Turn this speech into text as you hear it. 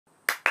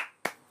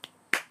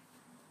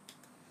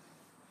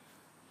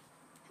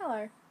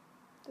Hello.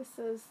 This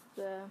is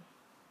the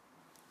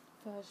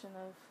version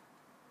of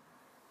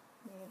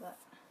me that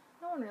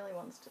no one really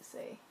wants to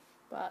see,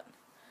 but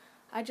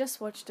I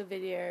just watched a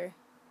video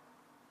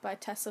by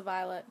Tessa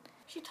Violet.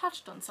 She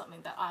touched on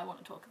something that I want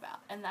to talk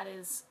about, and that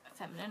is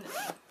femininity.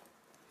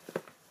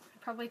 You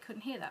probably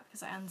couldn't hear that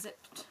because I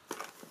unzipped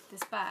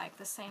this bag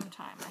the same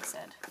time I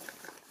said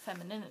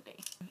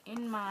femininity.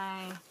 In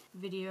my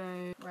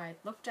video where I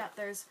looked at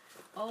those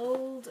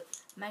old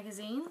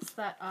magazines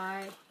that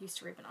I used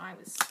to read when I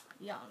was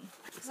young,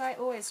 because I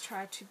always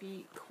try to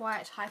be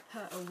quite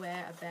hyper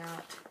aware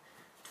about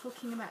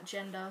talking about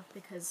gender,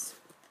 because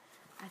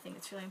I think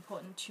it's really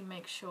important to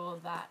make sure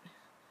that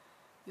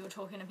you're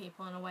talking to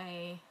people in a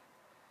way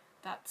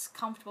that's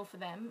comfortable for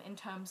them in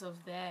terms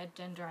of their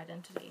gender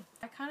identity.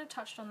 I kind of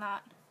touched on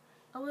that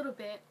a little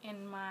bit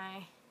in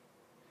my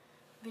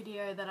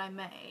video that I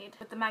made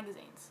with the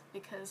magazines,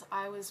 because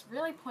I was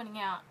really pointing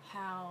out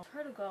how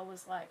Total Girl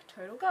was like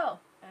Total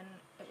Girl and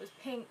it was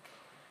pink,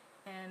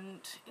 and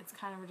it's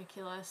kind of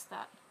ridiculous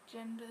that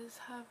genders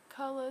have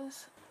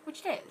colours,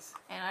 which it is,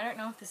 and I don't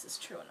know if this is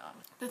true or not.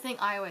 The thing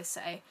I always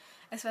say,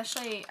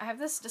 especially I have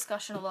this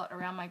discussion a lot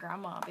around my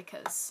grandma,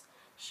 because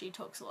she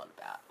talks a lot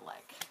about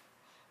like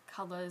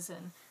colours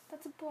and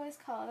that's a boy's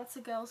colour, that's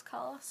a girl's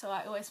colour, so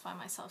I always find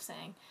myself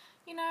saying,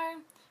 you know,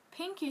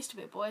 pink used to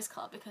be a boy's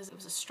colour because it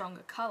was a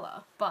stronger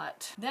colour,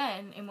 but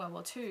then in World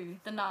War II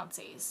the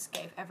Nazis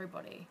gave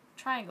everybody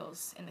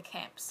triangles in the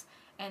camps,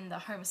 and the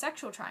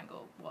homosexual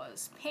triangle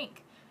was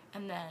pink,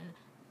 and then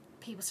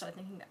people started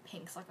thinking that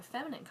pink's like a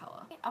feminine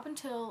colour. Up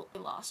until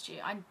last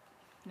year I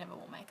never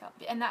wore makeup,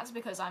 and that's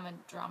because I'm a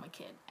drama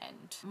kid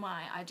and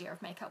my idea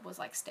of makeup was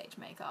like stage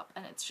makeup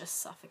and it's just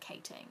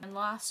suffocating. And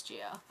last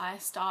year I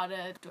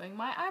started doing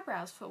my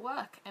eyebrows for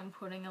work and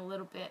putting a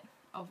little bit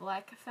of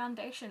like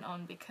foundation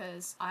on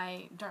because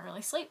I don't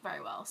really sleep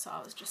very well, so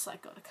I was just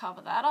like, gotta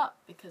cover that up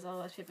because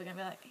otherwise people are gonna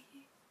be like,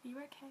 are you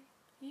okay?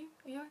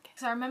 Are you okay?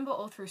 So I remember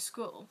all through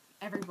school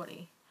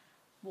everybody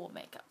wore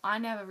makeup. I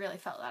never really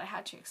felt that I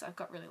had to because I've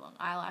got really long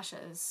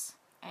eyelashes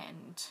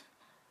and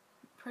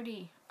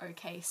pretty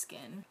okay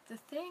skin. The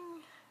thing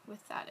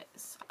with that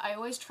is I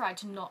always try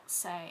to not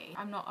say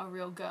I'm not a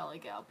real girly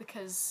girl,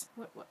 because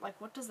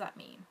what does that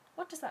mean?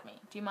 What does that mean?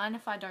 Do you mind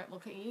if I don't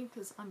look at you?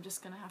 Because I'm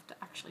just gonna have to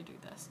actually do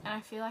this. And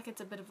I feel like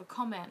it's a bit of a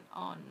comment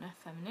on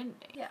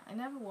femininity. Yeah, I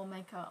never wore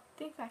makeup.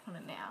 Think back on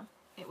it now.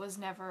 It was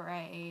never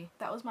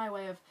that was my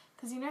way of,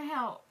 because you know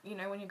how, you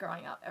know, when you're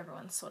growing up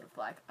everyone's sort of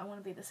like, I want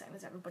to be the same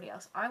as everybody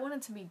else. I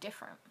wanted to be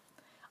different.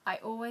 I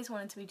always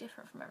wanted to be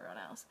different from everyone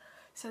else.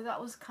 So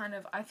that was kind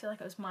of, I feel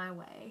like it was my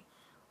way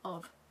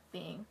of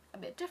being a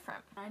bit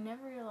different. I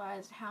never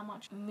realised how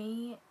much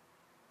me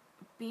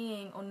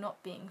being or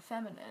not being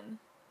feminine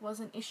was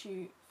an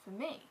issue for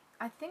me.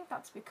 I think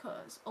that's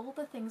because all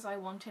the things I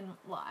want in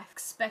life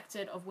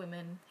expected of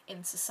women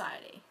in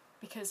society,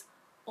 because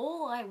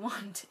all I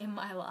want in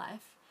my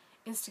life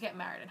is to get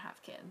married and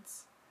have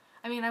kids.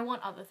 I mean, I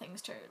want other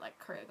things too, like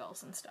career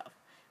goals and stuff,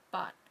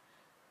 but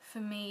for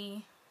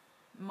me,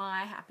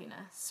 my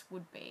happiness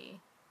would be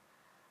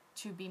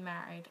to be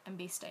married and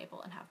be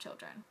stable and have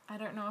children. I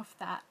don't know if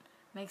that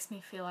makes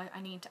me feel like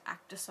I need to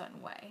act a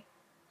certain way,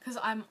 because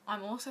I'm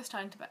also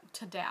starting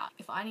to doubt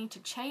if I need to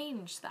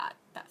change that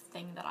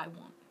thing that I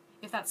want,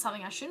 if that's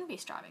something I shouldn't be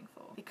striving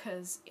for,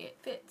 because it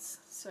fits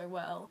so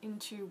well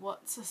into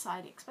what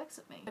society expects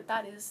of me. But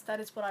that is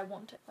what I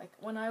wanted. Like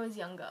when I was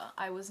younger,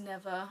 I've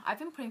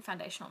been putting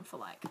foundation on for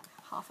like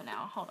half an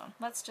hour. Hold on,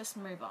 let's just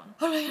move on.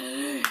 What am I gonna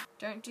do?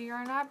 Don't do your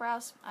own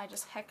eyebrows. I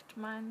just hecked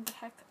mine the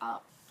heck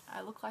up.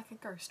 I look like a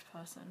ghost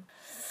person.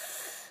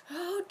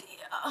 Oh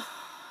dear.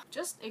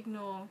 Just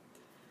ignore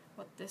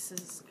what this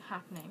is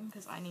happening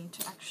because I need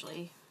to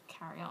actually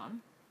carry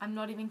on. I'm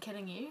not even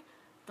kidding you.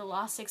 The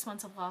last 6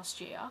 months of last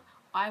year,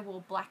 I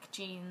wore black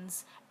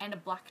jeans and a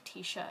black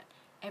t-shirt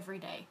every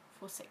day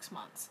for 6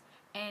 months.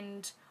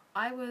 And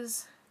I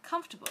was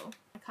comfortable.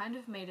 I kind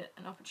of made it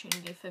an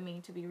opportunity for me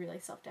to be really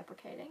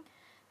self-deprecating.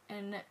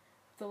 And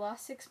the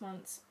last 6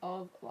 months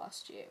of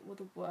last year were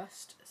the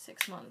worst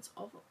 6 months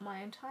of my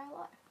entire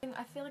life. And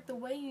I feel like the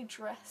way you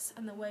dress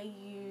and the way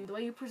you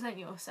present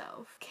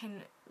yourself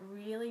can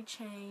really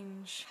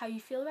change how you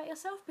feel about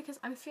yourself, because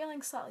I'm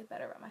feeling slightly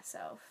better about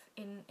myself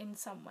in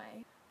some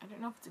way. I don't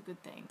know if it's a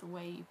good thing. The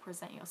way you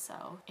present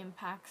yourself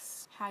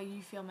impacts how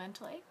you feel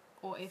mentally,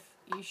 or if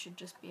you should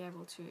just be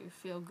able to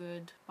feel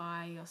good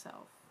by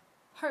yourself.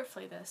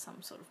 Hopefully there's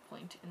some sort of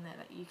point in there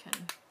that you can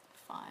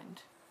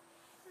find.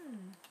 There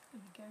we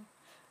go.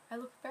 I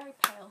look very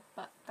pale,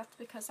 but that's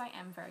because I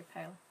am very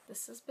pale.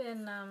 This has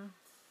been a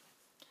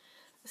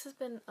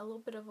little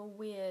bit of a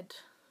weird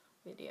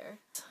video.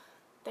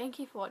 Thank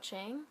you for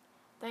watching.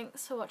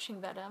 Thanks for watching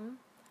Venom.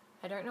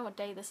 I don't know what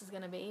day this is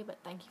gonna be,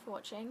 but thank you for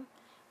watching,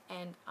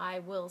 and I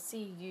will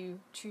see you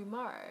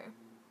tomorrow.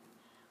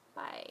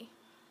 Bye.